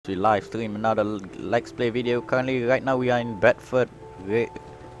We live stream another Let's Play video. Currently, right now we are in Bedford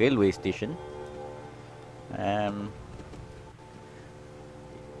railway station. And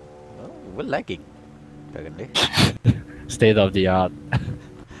well, we're lagging currently. State of the art.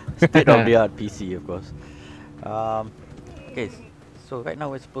 State of the art PC, of course. Okay, so right now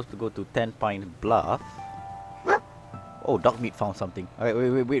we're supposed to go to Tenpines Bluff. Oh, Dog Meat found something.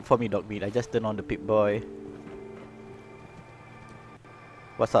 Alright, wait for me, Dog Meat. I just turned on the Pip Boy.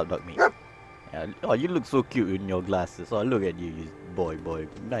 What's up, Dog Meat? Yeah, oh, you look so cute in your glasses. Oh, look at you, boy.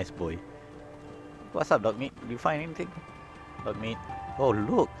 Nice boy. What's up, Dog Meat? Did you find anything? Dog Meat. Oh,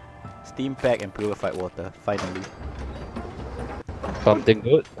 look. Steam pack and purified water. Finally. Something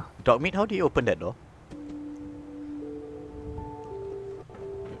good? Dog Meat, how do you open that door?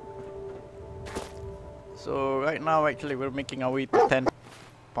 So, right now, actually, we're making our way to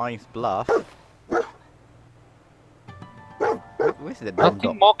Tenpines Bluff. Where's the damn Nothing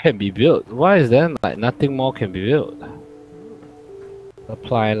dog? more can be built. Why is there like nothing more can be built?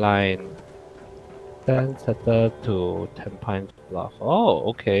 Supply line. Then settle to Tenpines Bluff. Oh,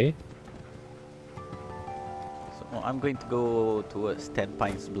 okay. So, I'm going to go towards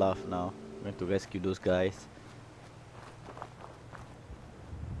Tenpines Bluff now. I'm going to rescue those guys.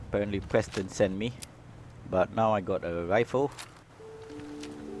 Apparently Preston sent me. But now I got a rifle.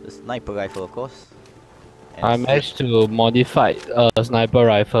 The sniper rifle, of course. And I managed to modify a sniper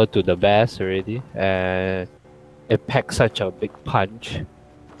rifle to the best already, and it packs such a big punch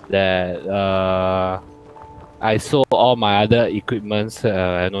that I sold all my other equipments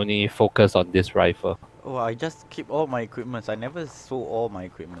and only focus on this rifle. oh, I just keep all my equipments. I never sold all my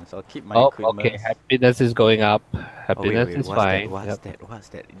equipments. I'll keep my Oh, equipment. okay. Happiness is going up. Oh, Happiness is what's fine. that? What's Yep. that? What's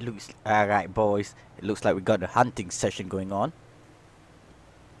that? It looks alright, boys. It looks like we got a hunting session going on.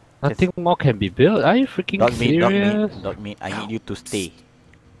 Nothing more can be built. Are you freaking serious? Dog meat, I need you to stay.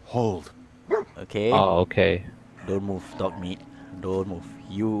 Hold. Okay? Oh, okay. Don't move, dog meat. Don't move.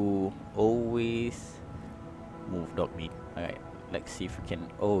 You always move, dog meat. Alright, let's see if we can.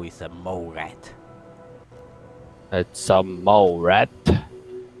 Oh, it's a mole rat. It's a mole rat.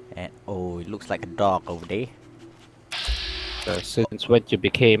 And oh, it looks like a dog over there. Since when you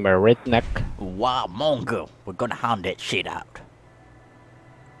became a redneck? Wow, mongrel. We're gonna hound that shit out.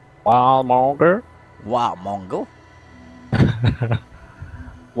 Wildmonger? Wow, mongrel.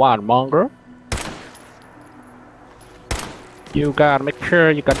 Wildmonger? You gotta make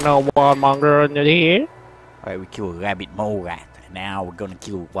sure you got no wildmonger in your ear. Alright, we killed a rabbit mole rat. Now we're gonna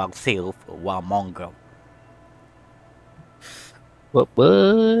kill wild self or wild mongrel. What?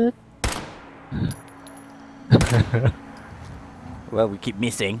 Well, we keep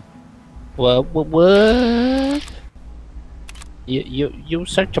missing. What? You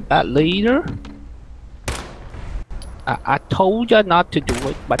such a bad leader? I told you not to do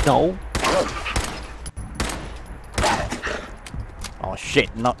it, but no. Oh shit,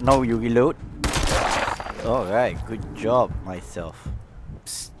 no you reload. Alright, good job myself.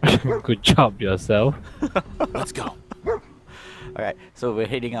 Good job yourself. Let's go. Alright, so we're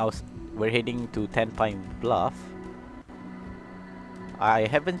heading to Tenpines Bluff. I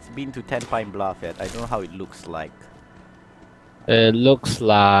haven't been to Tenpines Bluff yet. I don't know how it looks like. It looks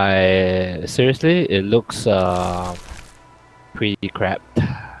like seriously, it looks pretty crap.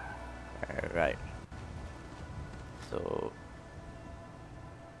 Alright. So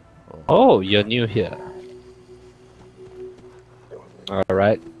Oh, you're new here.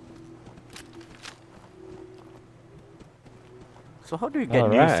 Alright. So how do you get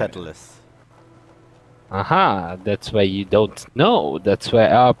new Alright. settlers? Aha, that's why you don't know. That's why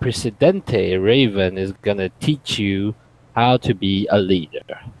our Presidente Raven is gonna teach you how to be a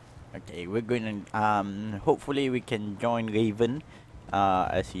leader. Okay, we're going to hopefully we can join Raven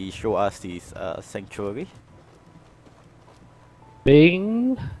as he show us his sanctuary.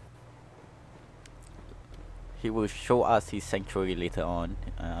 Bing. He will show us his sanctuary later on.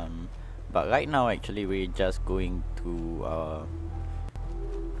 But right now actually we're just going to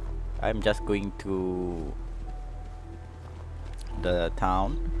I'm just going to the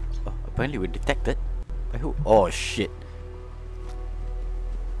town. Oh, apparently we're detected. By who? Oh shit.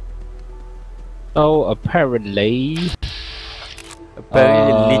 Oh, apparently.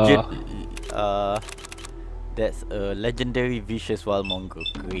 That's a legendary vicious wild mongrel.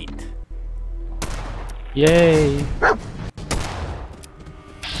 Great. Yay.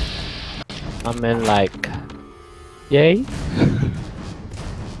 I mean, like, yay.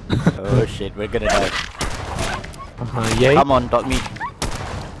 Oh shit, we're gonna die. Yay. Come on, dog meat.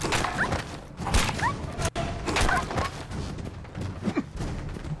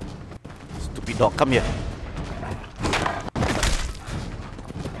 Stupid dog, come here.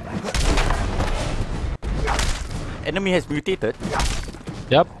 enemy has mutated.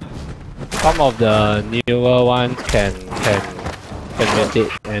 Yep. Some of the newer ones can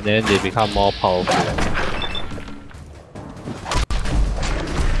mutate and then they become more powerful.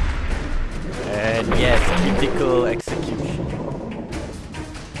 And yes, critical execution.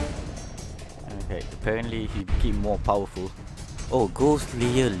 Okay, apparently he became more powerful. Oh, Ghost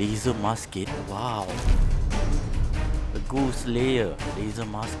Layer laser musket. Wow. A Ghost Layer laser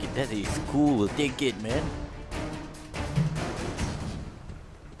musket. That is cool. Take it, man.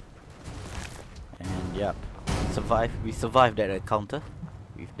 And yep, we survived that encounter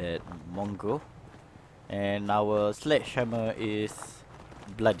with that mongrel. And our sledgehammer is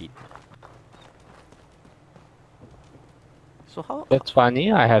bloodied. So how? That's funny.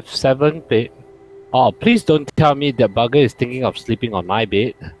 I have 7 bed. Oh, please don't tell me the bugger is thinking of sleeping on my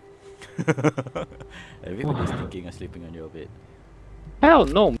bed. Everybody's thinking of sleeping on your bed. Hell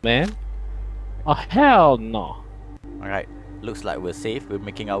no, man. Oh, hell no. Alright, looks like we're safe. We're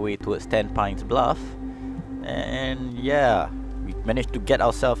making our way towards Tenpines Bluff. And yeah, we managed to get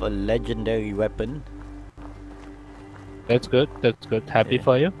ourselves a legendary weapon. That's good. That's good. Happy Yeah.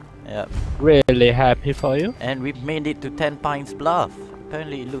 for you. Yeah, Really happy for you. and we've made it to Tenpines Bluff.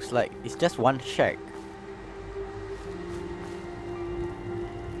 Apparently it looks like it's just one shack.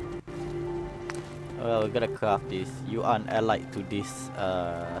 Well, we're gonna craft this. You aren't allied to this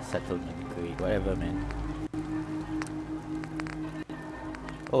settlement. Great, whatever, man.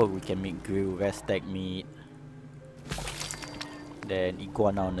 Oh, we can make grill, rest stack meat. Then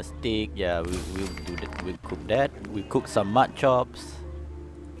iguana on a stick. Yeah, we'll do that. We'll cook that. We'll cook some mud chops.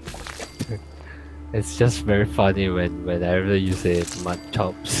 It's just very funny whenever you say mud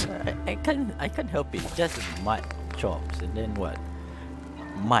chops. I can't help it. It's just mud chops, and then what?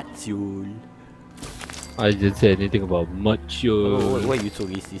 Mud fuel. I didn't say anything about Oh, macho. why are you so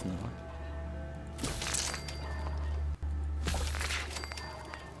racist now?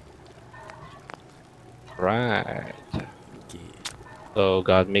 Right. Okay. So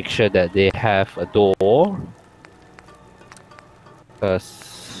gotta make sure that they have a door.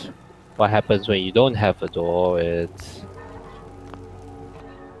 Because what happens when you don't have a door is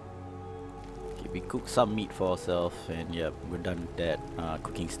Okay, we cook some meat for ourselves, and yeah, we're done with that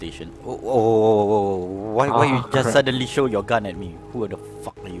cooking station. Oh, why you just crap. suddenly show your gun at me? Who the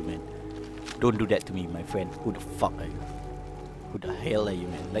fuck are you, man? Don't do that to me, my friend. Who the fuck are you? Who the hell are you,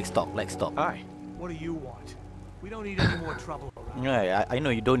 man? Let's talk, let's talk. Hi. What do you want? We don't need any more trouble around. Yeah, I know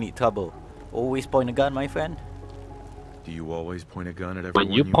you don't need trouble. Always point a gun, my friend. Do you always point a gun at everyone?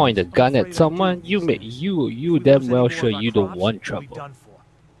 when you point a gun at someone, you If you we damn lose well any more sure of our you don't crops, want we'll be trouble. done for.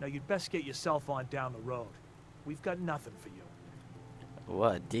 Now you'd best get yourself on down the road. We've got nothing for you.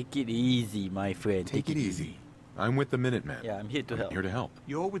 What? Take it easy, my friend. Take it easy. I'm with the Minutemen. Yeah, I'm here to help. Here to help.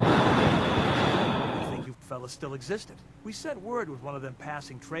 You're with the I think you fellas still existed. We sent word with one of them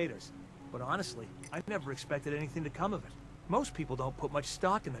passing traders. But honestly, I never expected anything to come of it. Most people don't put much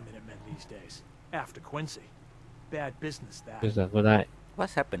stock in the Minutemen these days. After Quincy. Bad business, that. Just a good night.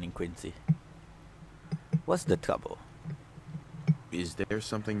 What's happening, Quincy? What's the trouble? Is there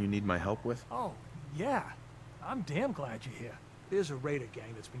something you need my help with? Oh, yeah. I'm damn glad you're here. There's a raider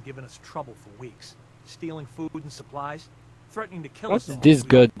gang that's been giving us trouble for weeks. Stealing food and supplies. Threatening to kill What's us all this if we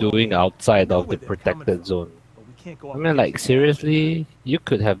girl don't doing know outside of where the they're coming protected from. zone? But we can't go I up mean, like, against them. seriously? You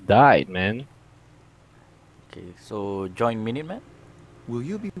could have died, man. Okay, so join Minutemen? Will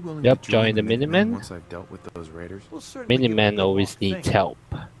you be willing Yep, to join the Minutemen Minutemen. once I've dealt with those raiders? We'll certainly give it a Miniman good always long needs think. help.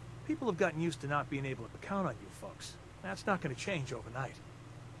 People have gotten used to not being able to count on you folks. That's not going to change overnight.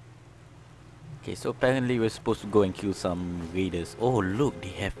 Okay, so apparently we're supposed to go and kill some raiders. Oh, look, they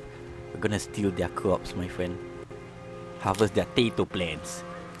have... We're gonna steal their crops, my friend. Harvest their potato plants.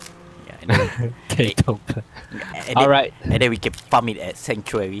 Yeah, and then, Potato. and then, Alright, and then we can farm it at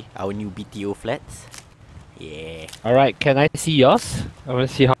Sanctuary, our new BTO flats. Yeah. alright, can I see yours? I want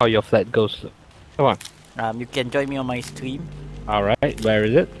to see how your flat goes. Come on. You can join me on my stream. Alright, where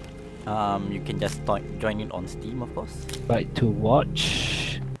is it? You can just join it on Steam, of course. Right to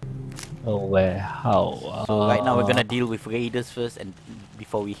watch. Oh, where? How? So right now we're gonna deal with raiders first, and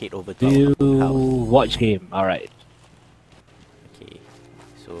before we head over to do our house. watch game. Alright. Okay.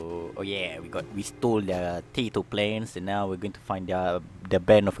 So we stole their potato plants, and now we're going to find their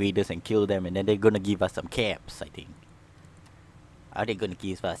band of raiders and kill them, and then they're gonna give us some caps, I think. Are they gonna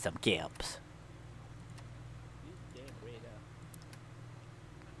give us some caps?